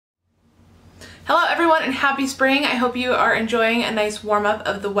Hello everyone and happy spring. I hope you are enjoying a nice warm up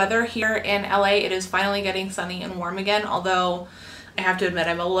of the weather here in LA. It is finally getting sunny and warm again, although I have to admit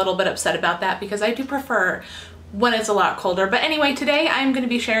I'm a little bit upset about that because I do prefer when it's a lot colder. But anyway, today I'm going to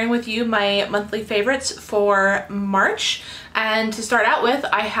be sharing with you my monthly favorites for March. And to start out with,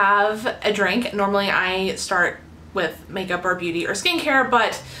 I have a drink. Normally I start with makeup or beauty or skincare,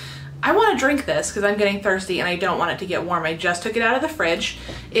 but I want to drink this because I'm getting thirsty and I don't want it to get warm. I just took it out of the fridge.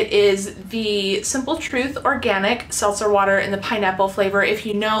 It is the Simple Truth Organic Seltzer Water in the pineapple flavor. If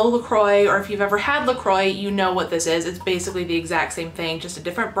you know LaCroix or if you've ever had LaCroix, you know what this is. It's basically the exact same thing, just a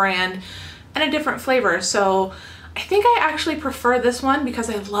different brand and a different flavor. So I think I actually prefer this one because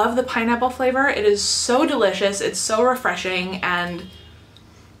I love the pineapple flavor. It is so delicious, it's so refreshing, and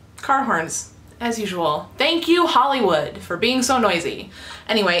car horns as usual. Thank you, Hollywood, for being so noisy.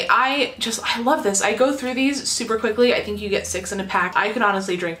 Anyway, I love this. I go through these super quickly. I think you get 6 in a pack. I could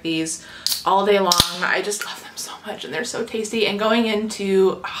honestly drink these all day long. I just love them so much and they're so tasty. And going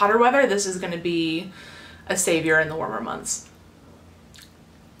into hotter weather, this is gonna be a savior in the warmer months.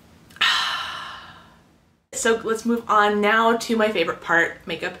 So let's move on now to my favorite part,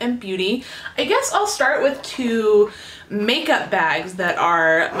 makeup and beauty. I guess I'll start with 2 makeup bags that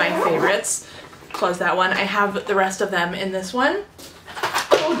are my favorites. Close that one. I have the rest of them in this one.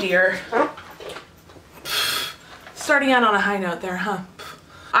 Oh dear. Starting out on a high note there, huh?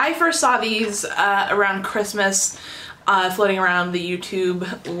 I first saw these around Christmas, floating around the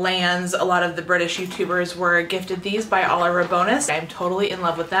YouTube lands. A lot of the British YouTubers were gifted these by Oliver Bonas. I'm totally in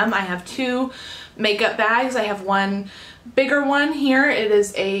love with them. I have 2 makeup bags. I have one bigger one here. It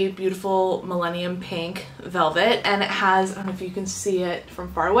is a beautiful millennium pink velvet, and it has, I don't know if you can see it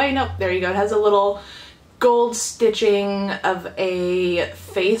from far away. Nope, there you go. It has a little gold stitching of a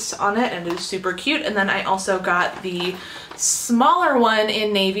face on it, and it is super cute. And then I also got the smaller one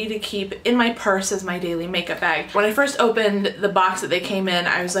in navy to keep in my purse as my daily makeup bag. When I first opened the box that they came in,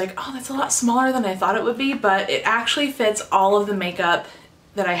 I was like, oh, that's a lot smaller than I thought it would be, but it actually fits all of the makeup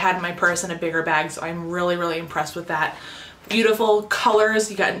that I had in my purse in a bigger bag, so I'm really, really impressed with that. Beautiful colors.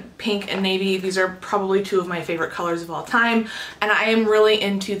 You got pink and navy. These are probably 2 of my favorite colors of all time, and I am really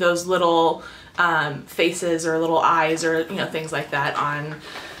into those little faces or little eyes or, you know, things like that on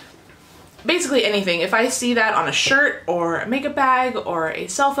basically anything. If I see that on a shirt or a makeup bag or a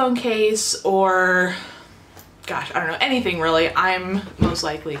cell phone case or, gosh, I don't know, anything really, I'm most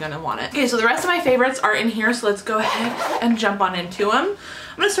likely gonna want it. Okay, so the rest of my favorites are in here, so let's go ahead and jump on into them.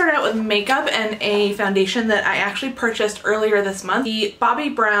 I'm gonna start out with makeup and a foundation that I actually purchased earlier this month. The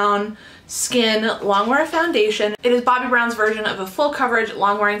Bobbi Brown Skin Longwear Foundation. It is Bobbi Brown's version of a full coverage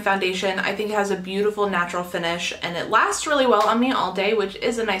long-wearing foundation. I think it has a beautiful natural finish and it lasts really well on me all day, which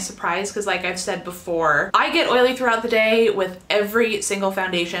is a nice surprise because, like I've said before, I get oily throughout the day with every single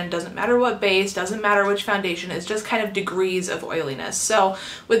foundation. Doesn't matter what base, doesn't matter which foundation, it's just kind of degrees of oiliness. So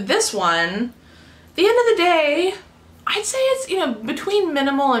with this one, at the end of the day, I'd say it's, you know, between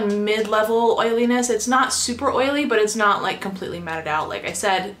minimal and mid-level oiliness. It's not super oily, but it's not like completely matted out. Like I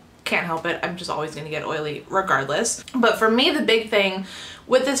said, can't help it. I'm just always going to get oily regardless. But for me, the big thing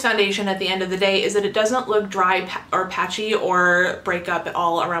with this foundation at the end of the day is that it doesn't look dry or patchy or break up at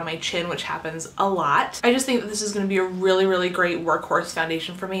all around my chin, which happens a lot. I just think that this is going to be a really, really great workhorse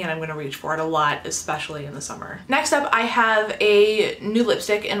foundation for me, and I'm going to reach for it a lot, especially in the summer. Next up, I have a new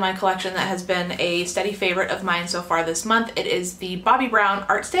lipstick in my collection that has been a steady favorite of mine so far this month. It is the Bobbi Brown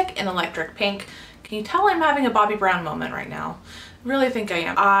Art Stick in Electric Pink. Can you tell I'm having a Bobbi Brown moment right now? Really think I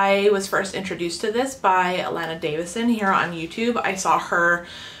am. I was first introduced to this by Alana Davison here on YouTube. I saw her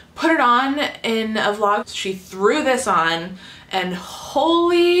put it on in a vlog. She threw this on and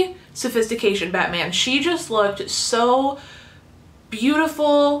holy sophistication, Batman. She just looked so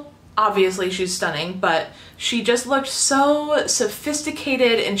beautiful. Obviously she's stunning, but she just looked so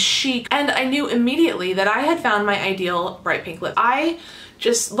sophisticated and chic. And I knew immediately that I had found my ideal bright pink lip. I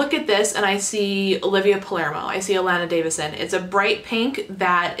just look at this and I see Olivia Palermo. I see Alana Davison. It's a bright pink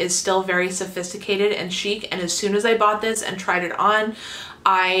that is still very sophisticated and chic, and as soon as I bought this and tried it on,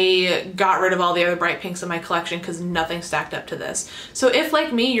 I got rid of all the other bright pinks in my collection because nothing stacked up to this. So if,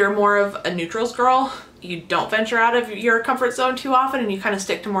 like me, you're more of a neutrals girl, you don't venture out of your comfort zone too often and you kind of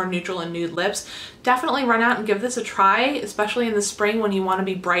stick to more neutral and nude lips, definitely run out and give this a try, especially in the spring when you want to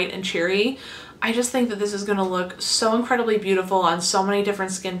be bright and cheery. I just think that this is going to look so incredibly beautiful on so many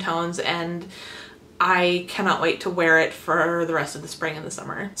different skin tones, and I cannot wait to wear it for the rest of the spring and the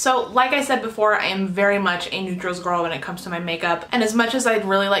summer. So like I said before, I am very much a neutrals girl when it comes to my makeup. And as much as I'd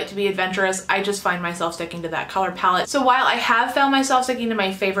really like to be adventurous, I just find myself sticking to that color palette. So while I have found myself sticking to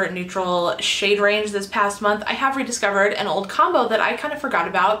my favorite neutral shade range this past month, I have rediscovered an old combo that I kind of forgot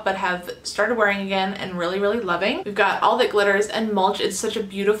about but have started wearing again and really, really loving. We've got All That Glitters and Mulch. It's such a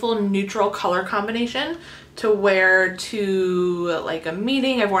beautiful neutral color combination to wear to like a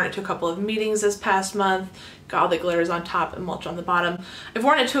meeting. I've worn it to a couple of meetings this past month. Got All That Glitters on top and Mulch on the bottom. I've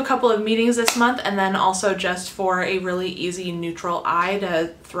worn it to a couple of meetings this month, and then also just for a really easy neutral eye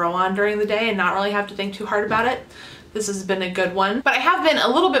to throw on during the day and not really have to think too hard about it. This has been a good one. But I have been a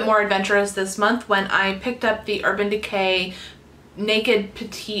little bit more adventurous this month when I picked up the Urban Decay Naked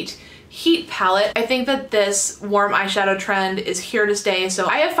Petite Heat palette. I think that this warm eyeshadow trend is here to stay, so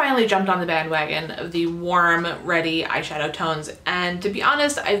I have finally jumped on the bandwagon of the warm, ready eyeshadow tones, and to be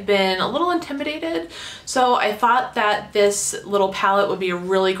honest, I've been a little intimidated, so I thought that this little palette would be a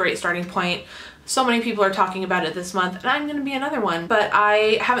really great starting point. So many people are talking about it this month, and I'm gonna be another one. But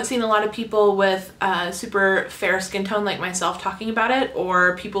I haven't seen a lot of people with super fair skin tone like myself talking about it,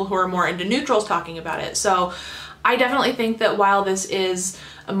 or people who are more into neutrals talking about it. So I definitely think that while this is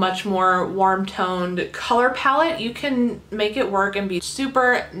a much more warm toned color palette, you can make it work and be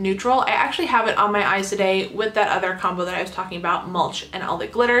super neutral. I actually have it on my eyes today with that other combo that I was talking about, Mulch and All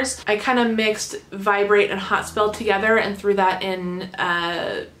That Glitters. I kind of mixed Vibrate and Hot Spell together and threw that in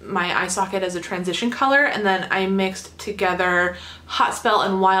my eye socket as a transition color, and then I mixed together Hot Spell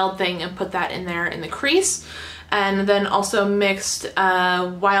and Wild Thing and put that in there in the crease. And then also mixed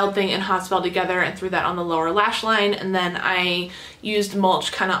Wild Thing and Hot Spell together and threw that on the lower lash line. And then I used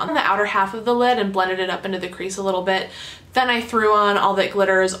Mulch kind of on the outer half of the lid and blended it up into the crease a little bit. Then I threw on All That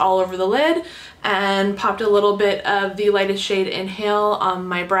Glitters all over the lid and popped a little bit of the lightest shade Inhale on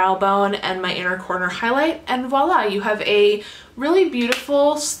my brow bone and my inner corner highlight. And voila, you have a really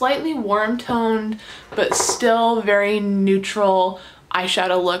beautiful, slightly warm toned, but still very neutral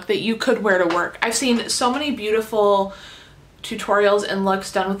eyeshadow look that you could wear to work. I've seen so many beautiful tutorials and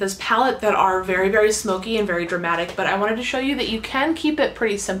looks done with this palette that are very, very smoky and very dramatic, but I wanted to show you that you can keep it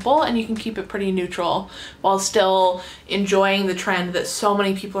pretty simple and you can keep it pretty neutral while still enjoying the trend that so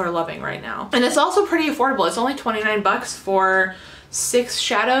many people are loving right now. And it's also pretty affordable. It's only 29 bucks for 6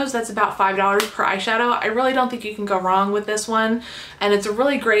 shadows. That's about $5 per eyeshadow. I really don't think you can go wrong with this one, and it's a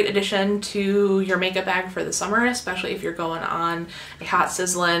really great addition to your makeup bag for the summer, especially if you're going on a hot,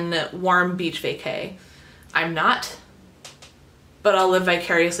 sizzling, warm beach vacay. I'm not, but I'll live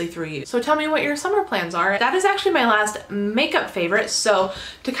vicariously through you. So tell me what your summer plans are. That is actually my last makeup favorite, so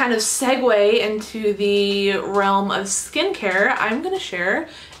to kind of segue into the realm of skincare, I'm gonna share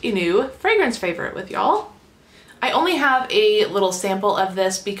a new fragrance favorite with y'all. I only have a little sample of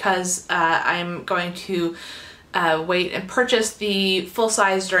this because I'm going to wait and purchase the full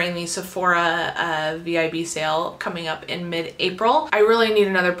size during the Sephora VIB sale coming up in mid-April. I really need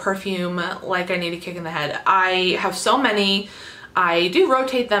another perfume, like I need a kick in the head. I have so many. I do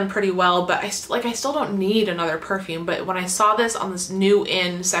rotate them pretty well, but I still don't need another perfume. But when I saw this on this new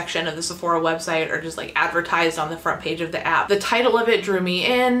in section of the Sephora website, or just like advertised on the front page of the app, the title of it drew me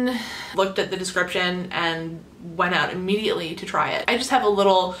in, looked at the description, and went out immediately to try it. I just have a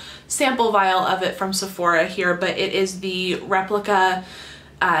little sample vial of it from Sephora here, but it is the Replica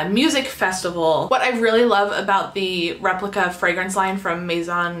music festival. What I really love about the Replica fragrance line from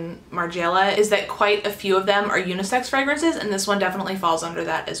Maison Margiella is that quite a few of them are unisex fragrances, and this one definitely falls under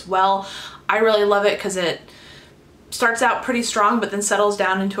that as well. I really love it because it starts out pretty strong but then settles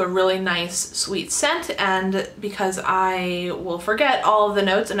down into a really nice sweet scent, and because I will forget all of the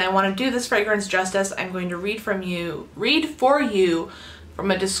notes and I want to do this fragrance justice, I'm going to read for you from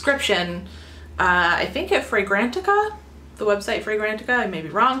a description, I think at Fragrantica, the website Fragrantica, I may be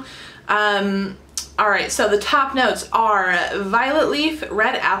wrong. Alright, so the top notes are violet leaf,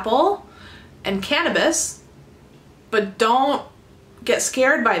 red apple, and cannabis, but don't get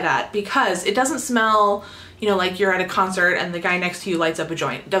scared by that because it doesn't smell, you know, like you're at a concert and the guy next to you lights up a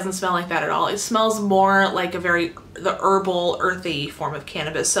joint. It doesn't smell like that at all. It smells more like the herbal, earthy form of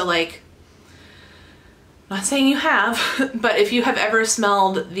cannabis. So like, not saying you have, but if you have ever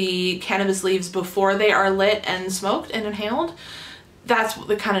smelled the cannabis leaves before they are lit and smoked and inhaled, that's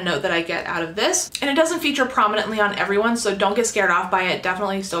the kind of note that I get out of this. And it doesn't feature prominently on everyone, so don't get scared off by it.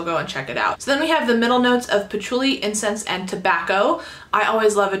 Definitely still go and check it out. So then we have the middle notes of patchouli, incense, and tobacco. I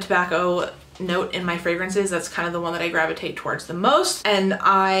always love a tobacco note in my fragrances. That's kind of the one that I gravitate towards the most, and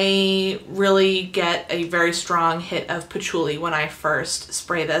I really get a very strong hit of patchouli when I first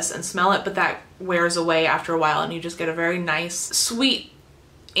spray this and smell it, but that wears away after a while and you just get a very nice, sweet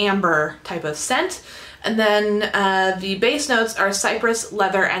amber type of scent. And then the base notes are cypress,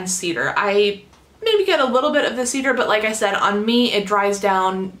 leather, and cedar. I maybe get a little bit of the cedar, but like I said, on me it dries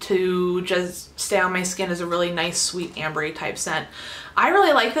down to just stay on my skin as a really nice, sweet, ambery type scent. I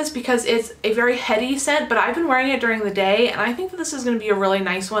really like this because it's a very heady scent, but I've been wearing it during the day, and I think that this is going to be a really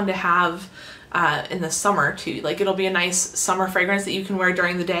nice one to have in the summer too. Like, it'll be a nice summer fragrance that you can wear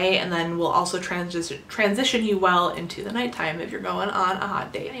during the day, and then will also transition you well into the nighttime if you're going on a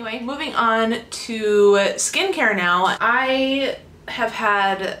hot date. Anyway, moving on to skincare now. I have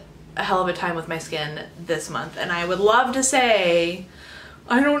had a hell of a time with my skin this month, and I would love to say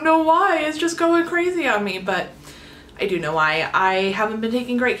I don't know why, it's just going crazy on me, but I do know why. I haven't been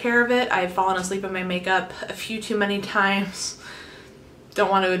taking great care of it. I've fallen asleep in my makeup a few too many times.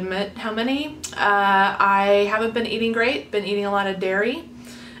 Don't want to admit how many. I haven't been eating great, been eating a lot of dairy,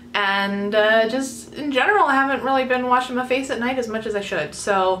 and just in general I haven't really been washing my face at night as much as I should.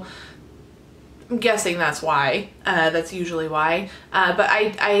 So I'm guessing that's why. That's usually why. But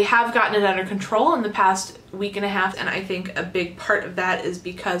I have gotten it under control in the past week and a half, and I think a big part of that is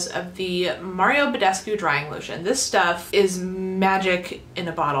because of the Badescu drying lotion. This stuff is magic in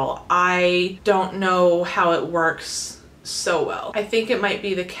a bottle. I don't know how it works so well. I think it might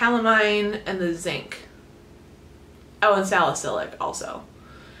be the calamine and the zinc. Oh, and salicylic also.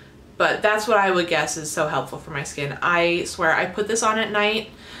 But that's what I would guess is so helpful for my skin. I swear, I put this on at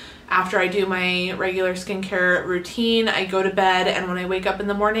night after I do my regular skincare routine. I go to bed, and when I wake up in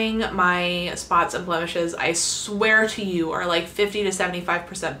the morning, my spots and blemishes, I swear to you, are like 50 to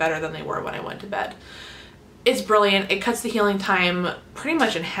 75% better than they were when I went to bed. It's brilliant. It cuts the healing time pretty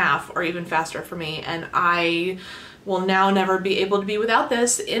much in half or even faster for me, and I will now never be able to be without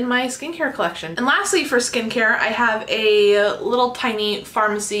this in my skincare collection. And lastly, for skincare, I have a little tiny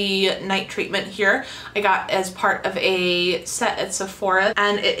Farmacy night treatment here I got as part of a set at Sephora,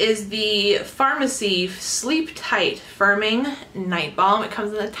 and it is the Farmacy Sleep Tight Firming Night Balm. It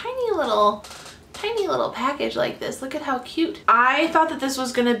comes in a tiny little package like this. Look at how cute. I thought that this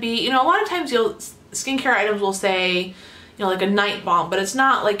was gonna be, you know, a lot of times skincare items will say, you know, like a night balm, but it's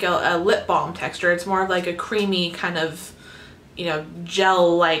not like a lip balm texture. It's more of like a creamy kind of, you know,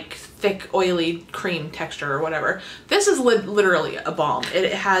 gel-like thick oily cream texture or whatever. This is literally a balm.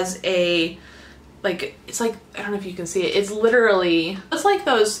 It has a, like, it's like, I don't know if you can see it. It's literally, it's like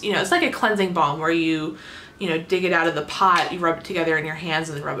those, you know, it's like a cleansing balm where you know, dig it out of the pot, you rub it together in your hands,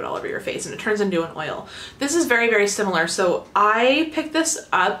 and then rub it all over your face, and it turns into an oil. This is very, very similar. So I picked this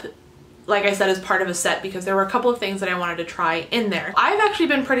up, like I said, as part of a set because there were a couple of things that I wanted to try in there. I've actually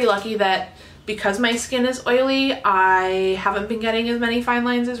been pretty lucky that because my skin is oily, I haven't been getting as many fine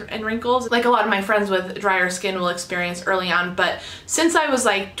lines and wrinkles like a lot of my friends with drier skin will experience early on. But since I was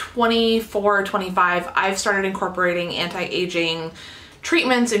like 24 or 25, I've started incorporating anti-aging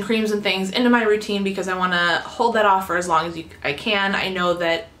treatments and creams and things into my routine because I want to hold that off for as long as I can. I know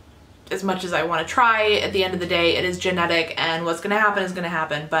that as much as I want to try, at the end of the day, it is genetic, and what's going to happen is going to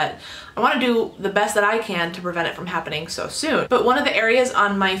happen, but I want to do the best that I can to prevent it from happening so soon. But one of the areas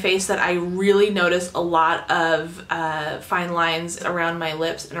on my face that I really notice a lot of fine lines around my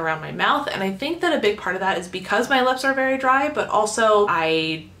lips and around my mouth, and I think that a big part of that is because my lips are very dry, but also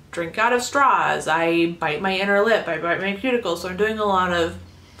I drink out of straws, I bite my inner lip, I bite my cuticles, so I'm doing a lot of,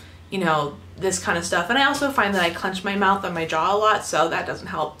 you know, this kind of stuff. And I also find that I clench my mouth and my jaw a lot, so that doesn't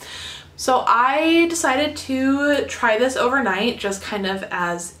help. So I decided to try this overnight, just kind of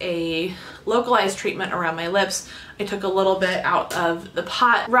as a localized treatment around my lips. I took a little bit out of the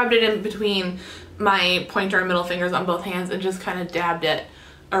pot, rubbed it in between my pointer and middle fingers on both hands, and just kind of dabbed it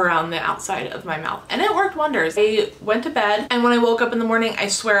around the outside of my mouth, and it worked wonders. I went to bed, and when I woke up in the morning, I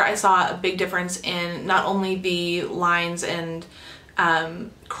swear I saw a big difference in not only the lines and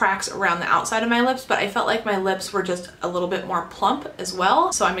cracks around the outside of my lips, but I felt like my lips were just a little bit more plump as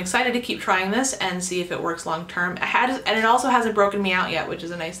well. So I'm excited to keep trying this and see if it works long term. And it also hasn't broken me out yet, which is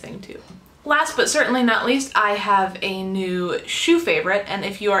a nice thing too. Last but certainly not least, I have a new shoe favorite, and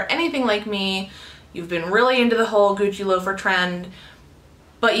if you are anything like me, you've been really into the whole Gucci loafer trend,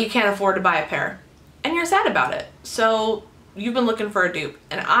 but you can't afford to buy a pair, and you're sad about it. So you've been looking for a dupe,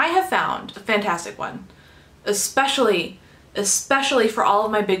 and I have found a fantastic one, especially for all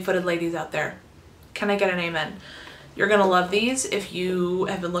of my big-footed ladies out there. Can I get an amen? You're gonna love these. If you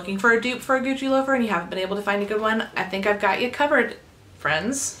have been looking for a dupe for a Gucci loafer and you haven't been able to find a good one, I think I've got you covered,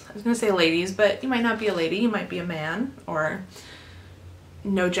 friends. I was gonna say ladies, but you might not be a lady, you might be a man, or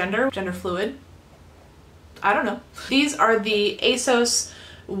no gender fluid. I don't know. These are the ASOS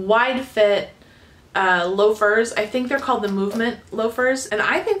wide fit loafers. I think they're called the Movement loafers, and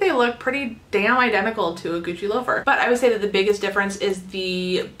I think they look pretty damn identical to a Gucci loafer. But I would say that the biggest difference is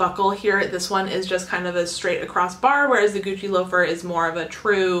the buckle here. This one is just kind of a straight across bar, whereas the Gucci loafer is more of a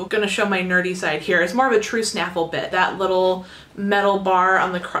true, gonna show my nerdy side here, it's more of a true snaffle bit. That little metal bar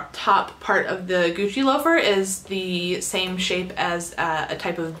on the top part of the Gucci loafer is the same shape as a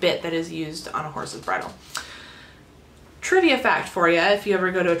type of bit that is used on a horse's bridle. Trivia fact for you, if you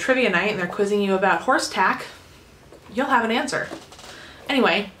ever go to a trivia night and they're quizzing you about horse tack, you'll have an answer.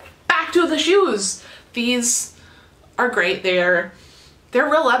 Anyway, back to the shoes. These are great. They're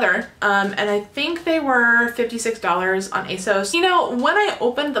real leather, and I think they were $56 on ASOS. You know, when I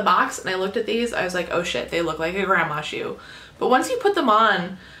opened the box and I looked at these, I was like, oh shit, they look like a grandma shoe. But once you put them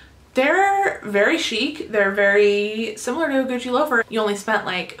on, they're very chic. They're very similar to a Gucci loafer. You only spent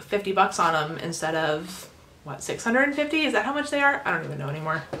like 50 bucks on them instead of, what, 650? Is that how much they are? I don't even know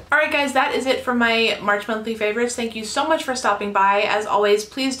anymore. All right, guys, that is it for my March monthly favorites. Thank you so much for stopping by. As always,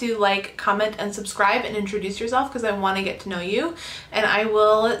 please do like, comment, and subscribe and introduce yourself because I want to get to know you. And I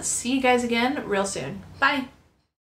will see you guys again real soon. Bye.